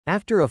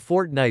After a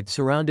fortnight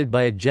surrounded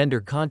by a gender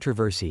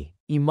controversy,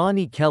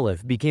 Imane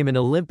Khelif became an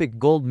Olympic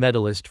gold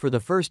medalist for the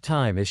first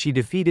time as she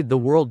defeated the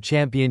world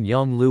champion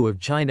Yang Liu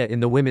of China in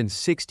the women's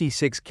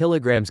 66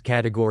 kg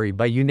category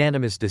by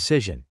unanimous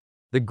decision.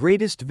 The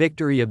greatest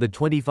victory of the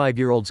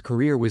 25-year-old's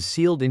career was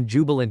sealed in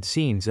jubilant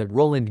scenes at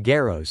Roland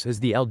Garros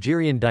as the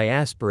Algerian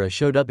diaspora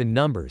showed up in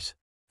numbers,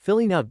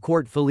 filling out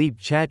court. Philippe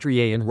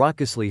Chatrier and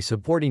raucously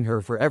supporting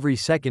her for every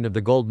second of the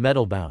gold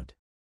medal bout.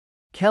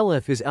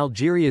 Khelif is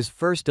Algeria's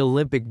first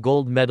Olympic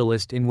gold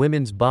medalist in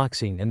women's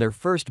boxing and their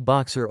first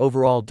boxer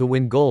overall to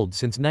win gold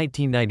since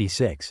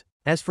 1996.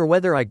 As for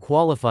whether I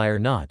qualify or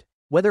not,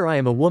 whether I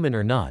am a woman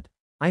or not,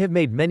 I have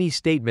made many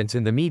statements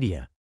in the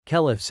media,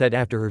 Khelif said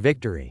after her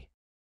victory.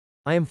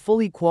 I am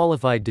fully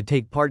qualified to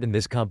take part in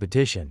this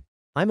competition.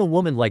 I'm a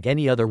woman like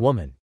any other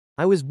woman.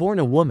 I was born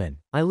a woman,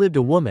 I lived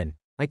a woman,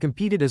 I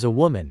competed as a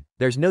woman,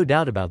 there's no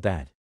doubt about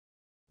that.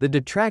 The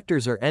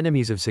detractors are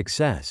enemies of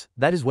success,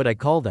 that is what I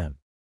call them.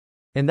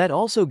 And that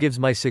also gives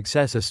my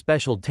success a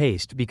special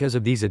taste because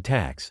of these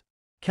attacks.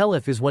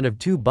 Khelif is one of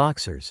two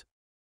boxers.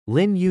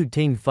 Lin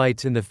Yu-ting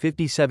fights in the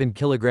 57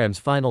 kg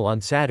final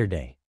on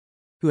Saturday,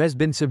 who has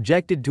been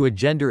subjected to a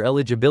gender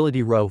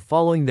eligibility row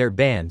following their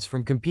bans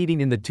from competing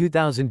in the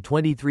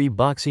 2023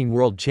 Boxing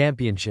World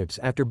Championships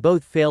after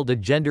both failed a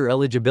gender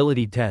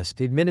eligibility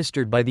test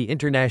administered by the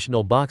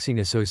International Boxing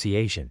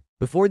Association.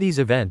 Before these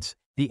events,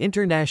 the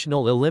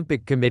International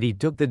Olympic Committee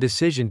took the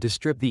decision to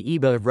strip the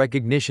IBA of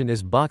recognition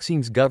as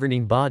boxing's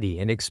governing body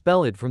and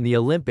expel it from the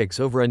Olympics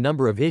over a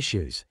number of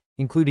issues,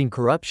 including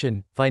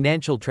corruption,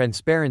 financial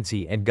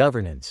transparency and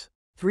governance.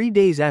 3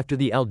 days after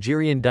the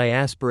Algerian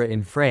diaspora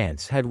in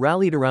France had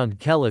rallied around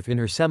Khelif in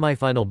her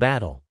semi-final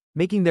battle,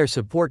 making their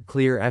support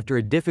clear after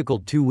a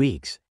difficult 2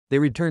 weeks, they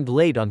returned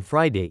late on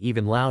Friday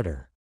even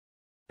louder.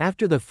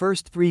 After the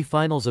first 3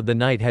 finals of the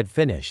night had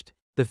finished,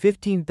 the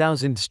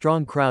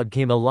 15,000-strong crowd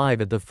came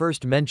alive at the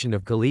first mention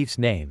of Khelif's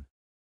name.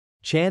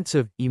 Chants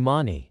of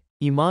 "Imane,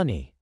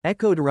 Imane"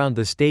 echoed around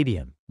the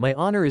stadium. "My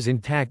honor is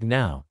intact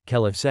now,"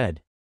 Khelif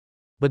said.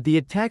 "But the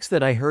attacks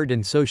that I heard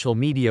in social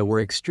media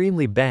were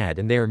extremely bad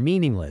and they are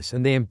meaningless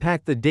and they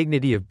impact the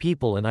dignity of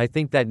people, and I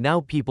think that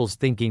now people's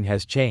thinking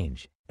has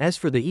changed. As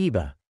for the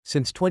IBA,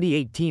 since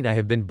 2018 I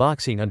have been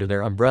boxing under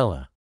their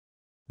umbrella.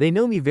 They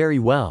know me very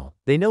well,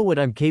 they know what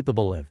I'm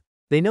capable of.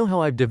 They know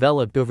how I've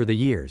developed over the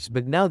years,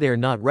 but now they are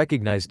not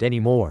recognized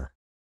anymore.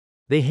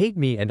 They hate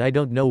me and I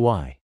don't know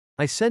why.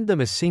 I send them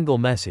a single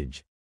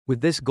message.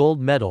 With this gold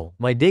medal,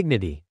 my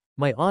dignity,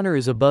 my honor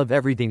is above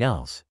everything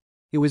else."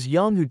 It was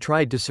Yang who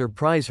tried to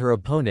surprise her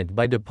opponent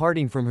by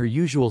departing from her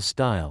usual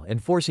style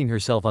and forcing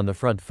herself on the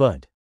front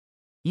foot.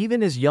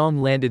 Even as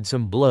Yang landed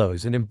some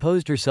blows and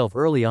imposed herself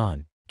early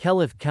on,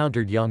 Khelif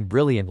countered Yang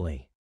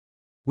brilliantly.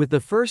 With the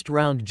first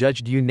round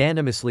judged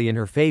unanimously in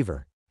her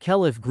favor,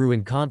 Khelif grew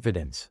in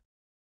confidence.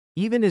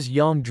 Even as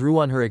Yang drew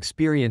on her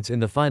experience in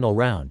the final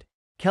round,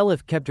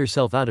 Khelif kept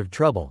herself out of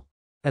trouble.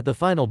 At the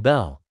final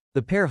bell,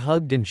 the pair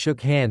hugged and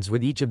shook hands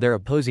with each of their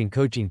opposing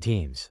coaching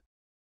teams.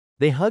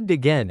 They hugged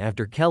again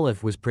after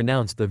Khelif was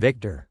pronounced the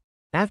victor.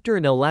 After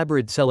an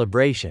elaborate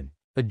celebration,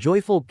 a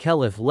joyful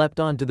Khelif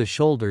leapt onto the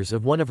shoulders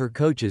of one of her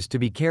coaches to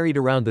be carried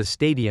around the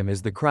stadium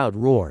as the crowd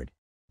roared.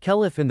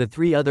 Khelif and the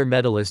 3 other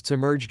medalists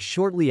emerged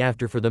shortly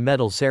after for the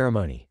medal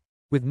ceremony,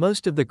 with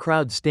most of the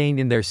crowd staying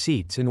in their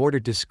seats in order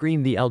to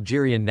scream the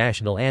Algerian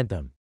national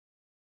anthem.